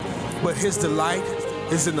But his delight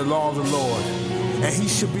is in the law of the Lord, and he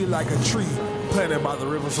should be like a tree planted by the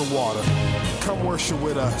rivers of water. Come worship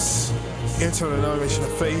with us. Internal Denomination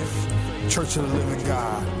of Faith, Church of the Living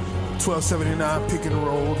God, 1279 Pickens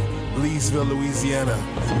Road, Leesville, Louisiana,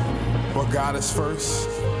 where God is first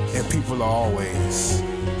and people are always.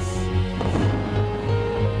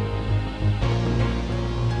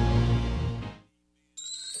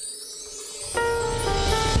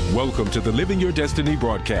 Welcome to the Living Your Destiny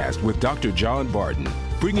broadcast with Dr. John Barton,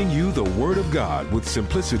 bringing you the Word of God with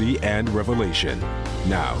simplicity and revelation.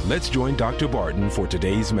 Now, let's join Dr. Barton for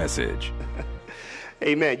today's message.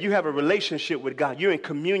 Amen. You have a relationship with God. You're in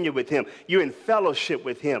communion with Him. You're in fellowship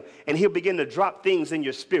with Him. And He'll begin to drop things in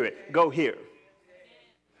your spirit. Go here.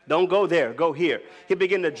 Don't go there. Go here. He'll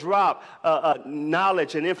begin to drop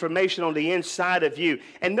knowledge and information on the inside of you.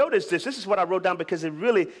 And notice this. This is what I wrote down because it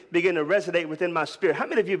really began to resonate within my spirit. How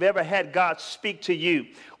many of you have ever had God speak to you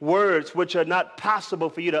words which are not possible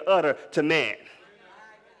for you to utter to man?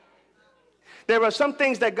 There are some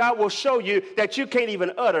things that God will show you that you can't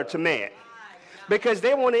even utter to man, because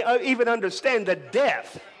they won't even understand the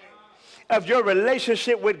depth of your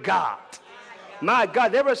relationship with God. My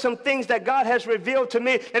God, there are some things that God has revealed to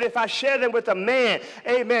me that if I share them with a man,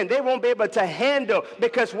 amen, they won't be able to handle,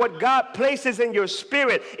 because what God places in your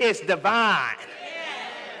spirit is divine.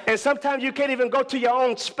 And sometimes you can't even go to your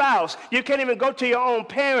own spouse. You can't even go to your own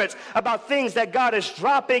parents about things that God is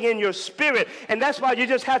dropping in your spirit. And that's why you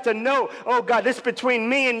just have to know, oh God, this is between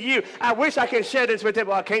me and you. I wish I can share this with him,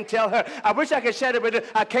 but I can't tell her. I wish I could share it with her.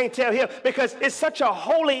 I can't tell him, because it's such a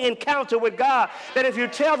holy encounter with God that if you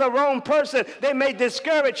tell the wrong person, they may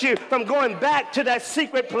discourage you from going back to that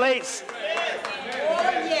secret place. Oh,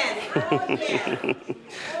 yes. Oh, yes.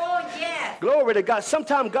 Glory to God.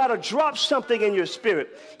 Sometimes God will drop something in your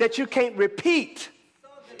spirit that you can't repeat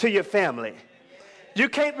to your family. You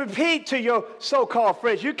can't repeat to your so-called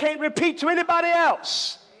friends. You can't repeat to anybody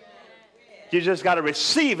else. You just got to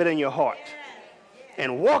receive it in your heart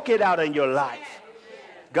and walk it out in your life.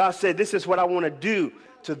 God said, this is what I want to do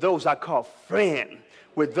to those I call friend.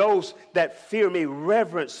 With those that fear me,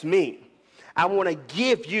 reverence me. I want to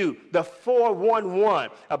give you the 411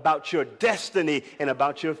 about your destiny and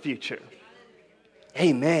about your future.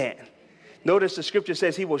 Amen. Notice the scripture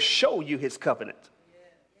says he will show you his covenant.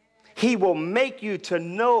 He will make you to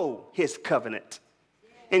know his covenant.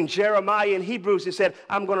 In Jeremiah and Hebrews, he said,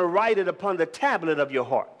 I'm going to write it upon the tablet of your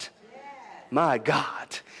heart. My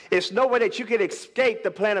God. It's no way that you can escape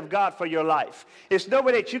the plan of God for your life. It's no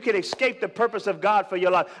way that you can escape the purpose of God for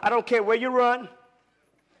your life. I don't care where you run.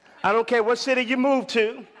 I don't care what city you move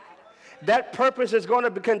to. That purpose is going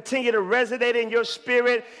to continue to resonate in your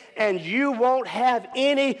spirit, and you won't have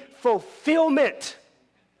any fulfillment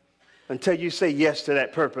until you say yes to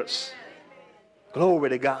that purpose.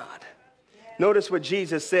 Glory to God. Notice what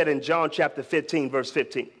Jesus said in John chapter 15, verse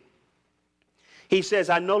 15. He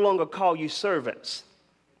says, I no longer call you servants,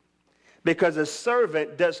 because a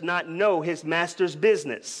servant does not know his master's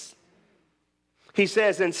business. He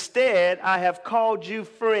says, instead, I have called you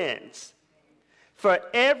friends. For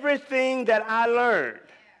everything that I learned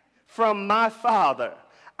from my Father,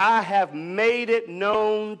 I have made it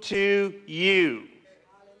known to you.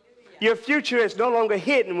 Your future is no longer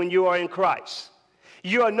hidden when you are in Christ.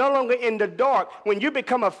 You are no longer in the dark. When you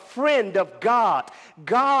become a friend of God,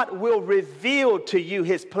 God will reveal to you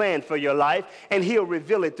his plan for your life, and he'll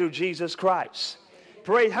reveal it through Jesus Christ.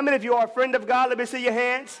 Praise. How many of you are a friend of God? Let me see your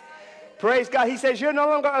hands. Praise God. He says you're no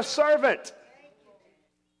longer a servant.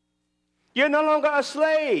 You're no longer a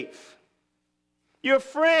slave. You're a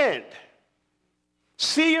friend.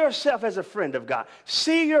 See yourself as a friend of God.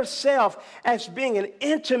 See yourself as being an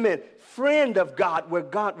intimate friend of God, where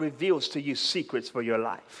God reveals to you secrets for your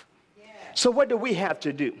life. Yeah. So what do we have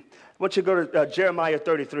to do? I want you to go to Jeremiah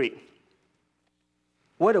 33.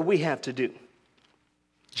 What do we have to do?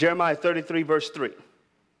 Jeremiah 33, verse 3.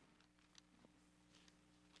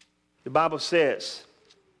 The Bible says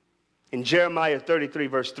in Jeremiah 33,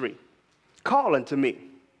 verse 3, call unto me,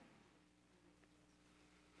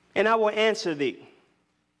 and I will answer thee,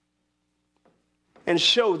 and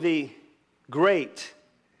show thee great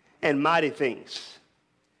and mighty things,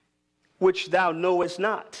 which thou knowest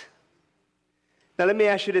not. Now let me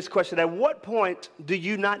ask you this question. At what point do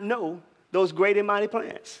you not know those great and mighty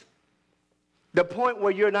plans? The point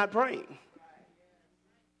where you're not praying.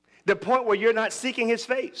 The point where you're not seeking his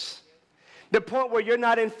face. The point where you're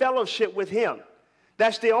not in fellowship with him.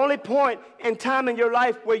 That's the only point in time in your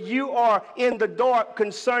life where you are in the dark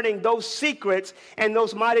concerning those secrets and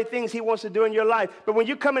those mighty things he wants to do in your life. But when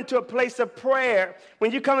you come into a place of prayer,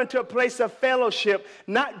 when you come into a place of fellowship,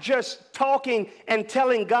 not just talking and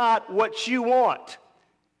telling God what you want,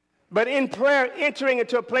 but in prayer, entering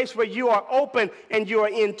into a place where you are open and you are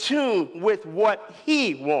in tune with what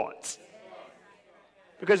he wants.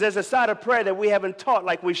 Because there's a side of prayer that we haven't taught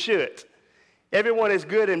like we should. Everyone is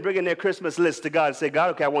good in bringing their Christmas list to God and say,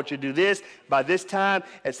 God, okay, I want you to do this by this time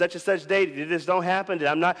at such and such date. If this don't happen,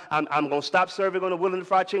 then I'm going to stop serving on the Will and the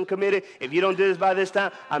Fried Chicken Committee. If you don't do this by this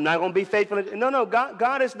time, I'm not going to be faithful. No,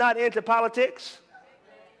 God is not into politics.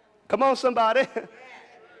 Come on, somebody.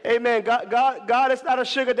 Amen. God is not a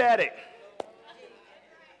sugar daddy.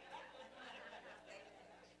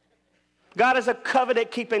 God is a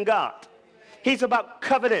covenant-keeping God. He's about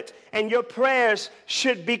covenant, and your prayers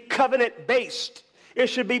should be covenant-based. It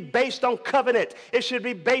should be based on covenant. It should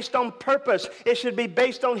be based on purpose. It should be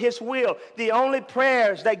based on his will. The only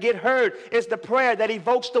prayers that get heard is the prayer that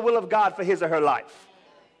evokes the will of God for his or her life.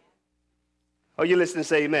 Oh, you listen and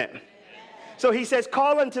say amen. Amen. So he says,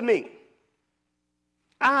 call unto me.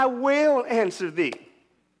 I will answer thee.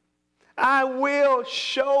 I will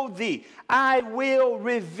show thee. I will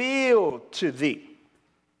reveal to thee.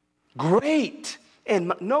 Great.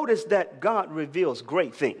 And notice that God reveals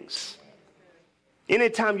great things.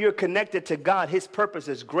 Anytime you're connected to God, his purpose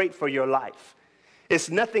is great for your life. It's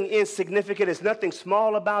nothing insignificant. It's nothing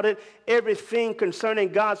small about it. Everything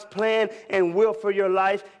concerning God's plan and will for your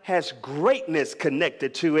life has greatness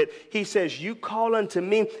connected to it. He says, you call unto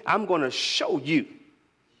me, I'm going to show you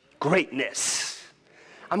greatness.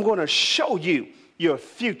 I'm going to show you your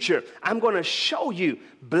future. I'm going to show you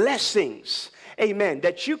blessings. Amen.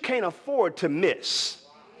 That you can't afford to miss.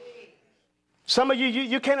 Some of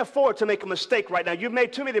you can't afford to make a mistake right now. You've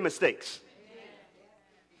made too many mistakes.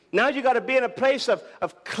 Now you got to be in a place of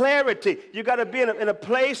clarity. You got to be in a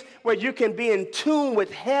place where you can be in tune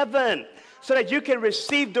with heaven so that you can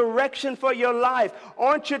receive direction for your life.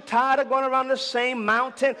 Aren't you tired of going around the same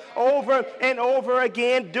mountain over and over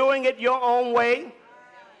again, doing it your own way?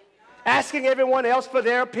 Asking everyone else for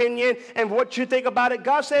their opinion and what you think about it.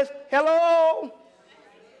 God says, hello,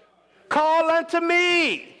 call unto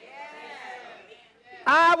me.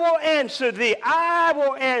 I will answer thee. I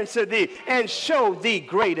will answer thee and show thee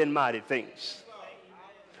great and mighty things.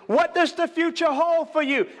 What does the future hold for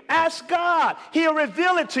you? Ask God. He'll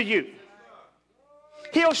reveal it to you.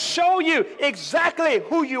 He'll show you exactly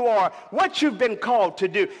who you are, what you've been called to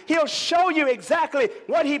do. He'll show you exactly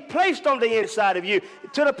what he placed on the inside of you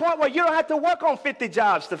to the point where you don't have to work on 50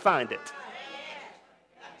 jobs to find it.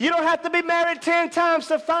 You don't have to be married 10 times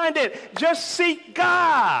to find it. Just seek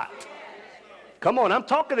God. Come on, I'm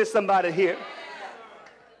talking to somebody here.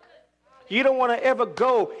 You don't want to ever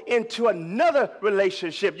go into another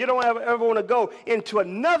relationship. You don't ever want to go into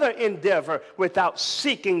another endeavor without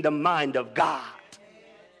seeking the mind of God.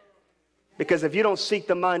 Because if you don't seek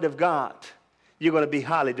the mind of God, you're going to be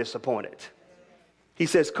highly disappointed. He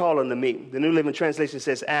says, call unto me. The New Living Translation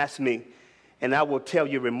says, ask me, and I will tell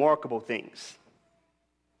you remarkable things.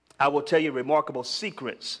 I will tell you remarkable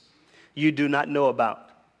secrets you do not know about,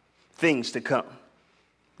 things to come.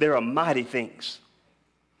 There are mighty things.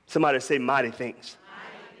 Somebody say mighty things.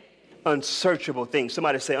 Unsearchable things.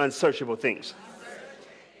 Somebody say unsearchable things.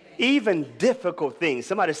 Even difficult things.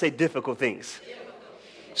 Somebody say difficult things.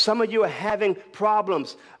 Some of you are having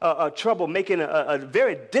problems, trouble making a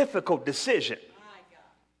very difficult decision.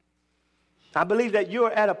 I believe that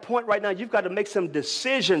you're at a point right now, you've got to make some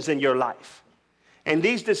decisions in your life. And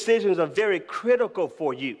these decisions are very critical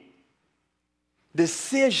for you.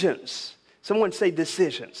 Decisions. Someone say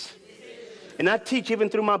decisions. And I teach even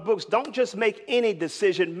through my books, don't just make any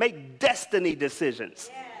decision, make destiny decisions.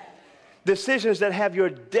 Decisions that have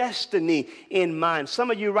your destiny in mind.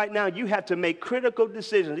 Some of you right now, you have to make critical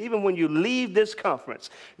decisions. Even when you leave this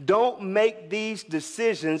conference, don't make these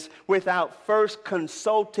decisions without first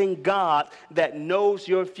consulting God that knows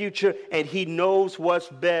your future and he knows what's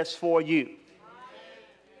best for you.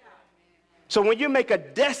 So when you make a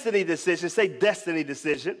destiny decision, say destiny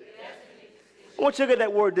decision. I want you to look at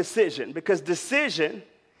that word decision, because decision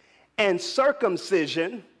and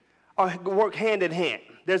circumcision work hand in hand.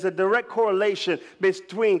 There's a direct correlation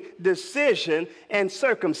between decision and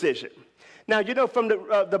circumcision. Now, you know, from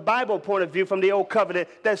the Bible point of view, from the Old Covenant,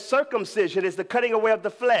 that circumcision is the cutting away of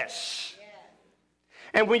the flesh.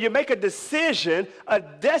 And when you make a decision, a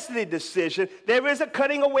destiny decision, there is a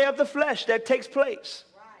cutting away of the flesh that takes place.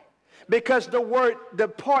 Because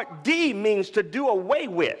the part D means to do away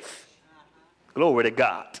with. Glory to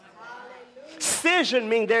God. Scission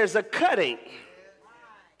means there's a cutting.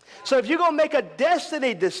 So if you're going to make a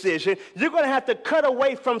destiny decision, you're going to have to cut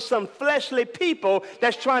away from some fleshly people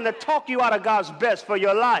that's trying to talk you out of God's best for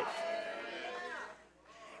your life.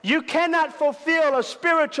 You cannot fulfill a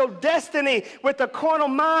spiritual destiny with a carnal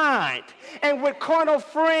mind and with carnal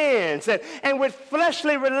friends and with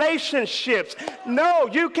fleshly relationships. No,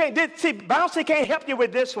 you can't. See, Bouncy can't help you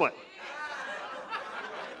with this one.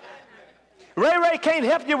 Ray can't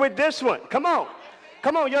help you with this one. Come on.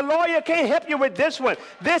 Come on, your lawyer can't help you with this one.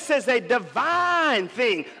 This is a divine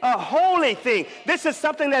thing, a holy thing. This is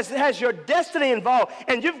something that has your destiny involved,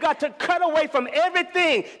 and you've got to cut away from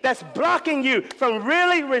everything that's blocking you from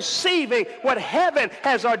really receiving what heaven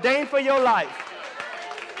has ordained for your life.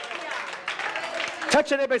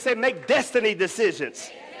 Touch it up and say, make destiny decisions.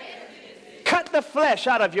 Cut the flesh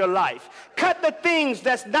out of your life. Cut the things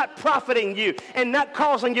that's not profiting you and not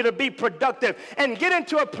causing you to be productive, and get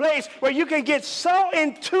into a place where you can get so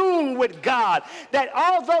in tune with God that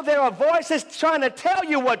although there are voices trying to tell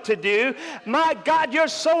you what to do, my God, you're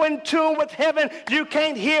so in tune with heaven, you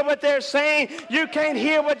can't hear what they're saying. You can't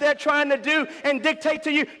hear what they're trying to do and dictate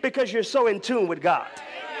to you because you're so in tune with God.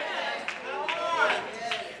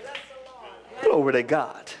 Glory to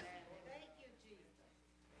God.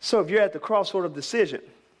 So if you're at the crossroad of decision,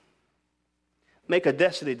 make a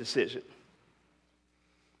destiny decision.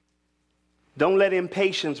 Don't let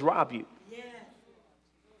impatience rob you.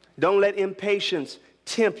 Don't let impatience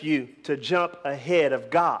tempt you to jump ahead of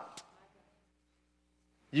God.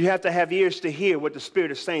 You have to have ears to hear what the Spirit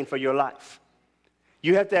is saying for your life.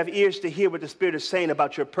 You have to have ears to hear what the Spirit is saying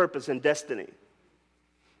about your purpose and destiny.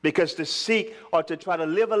 Because to seek or to try to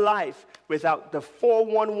live a life without the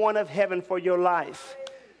 411 of heaven for your life,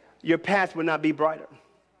 your path will not be brighter.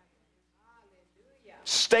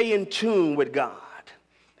 Stay in tune with God.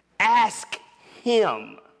 Ask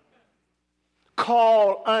Him.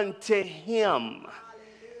 Call unto Him.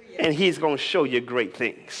 And He's going to show you great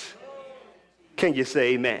things. Can you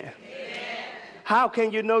say amen? Amen? How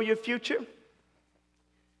can you know your future?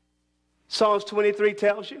 Psalms 23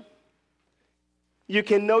 tells you. You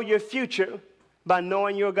can know your future by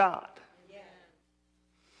knowing your God.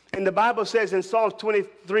 And the Bible says in Psalms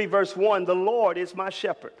 23 verse 1, the Lord is my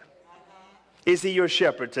shepherd. Is He your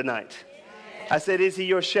shepherd tonight? I said, is He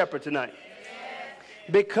your shepherd tonight?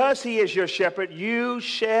 Because He is your shepherd, you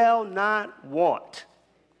shall not want.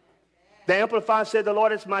 The Amplified said, the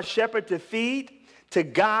Lord is my shepherd to feed, to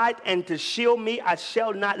guide, and to shield me. I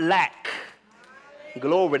shall not lack.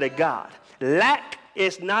 Glory to God. Lack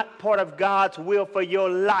is not part of God's will for your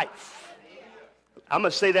life. I'm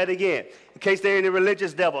going to say that again, in case there are any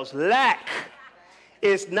religious devils. Lack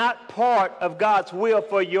is not part of God's will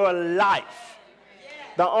for your life.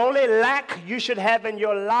 The only lack you should have in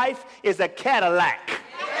your life is a Cadillac.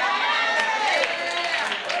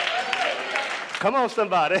 Come on,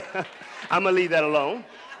 somebody. I'm going to leave that alone.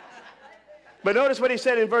 But notice what He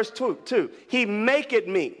said in verse 2. He maketh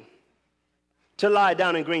me to lie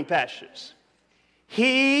down in green pastures.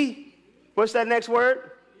 He, what's that next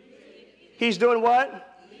word? He's doing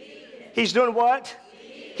what? He's doing what?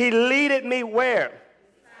 He leadeth me where?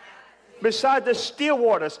 Beside the still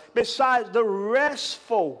waters, beside the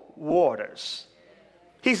restful waters.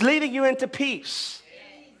 He's leading you into peace.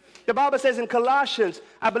 The Bible says in Colossians,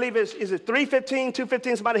 I believe is it 3:15,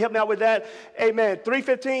 2:15, somebody help me out with that. Amen.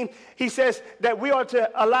 3:15, he says that we are to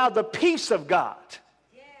allow the peace of God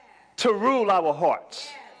to rule our hearts.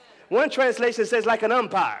 One translation says like an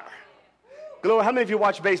umpire. Glory, how many of you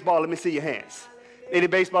watch baseball? Let me see your hands. Any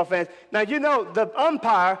baseball fans? Now, you know the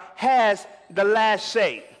umpire has the last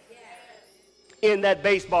say in that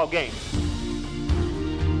baseball game.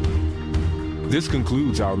 This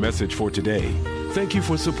concludes our message for today. Thank you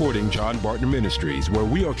for supporting John Barton Ministries, where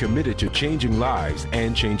we are committed to changing lives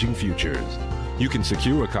and changing futures. You can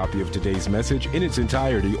secure a copy of today's message in its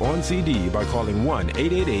entirety on CD by calling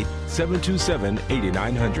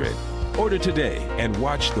 1-888-727-8900. Order today and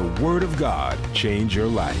watch the Word of God change your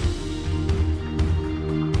life.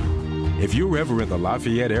 If you're ever in the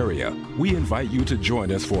Lafayette area, we invite you to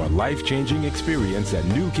join us for a life-changing experience at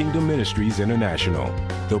New Kingdom Ministries International,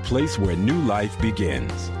 the place where new life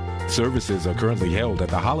begins. Services are currently held at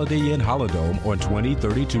the Holiday Inn Holidome on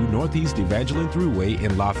 2032 Northeast Evangeline Thruway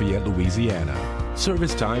in Lafayette, Louisiana.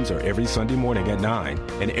 Service times are every Sunday morning at 9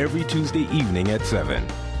 and every Tuesday evening at 7.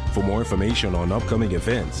 For more information on upcoming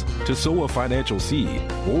events, to sow a financial seed,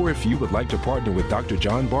 or if you would like to partner with Dr.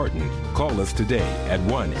 John Barton, call us today at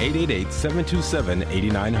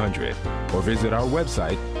 1-888-727-8900 or visit our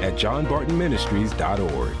website at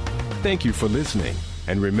johnbartonministries.org. Thank you for listening,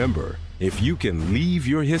 and remember, if you can leave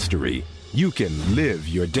your history, you can live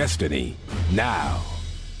your destiny now.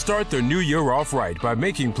 Start the new year off right by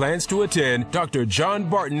making plans to attend Dr. John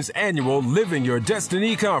Barton's annual Living Your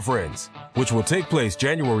Destiny Conference, which will take place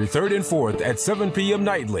January 3rd and 4th at 7 p.m.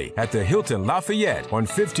 nightly at the Hilton Lafayette on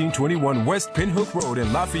 1521 West Pinhook Road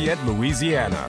in Lafayette, Louisiana.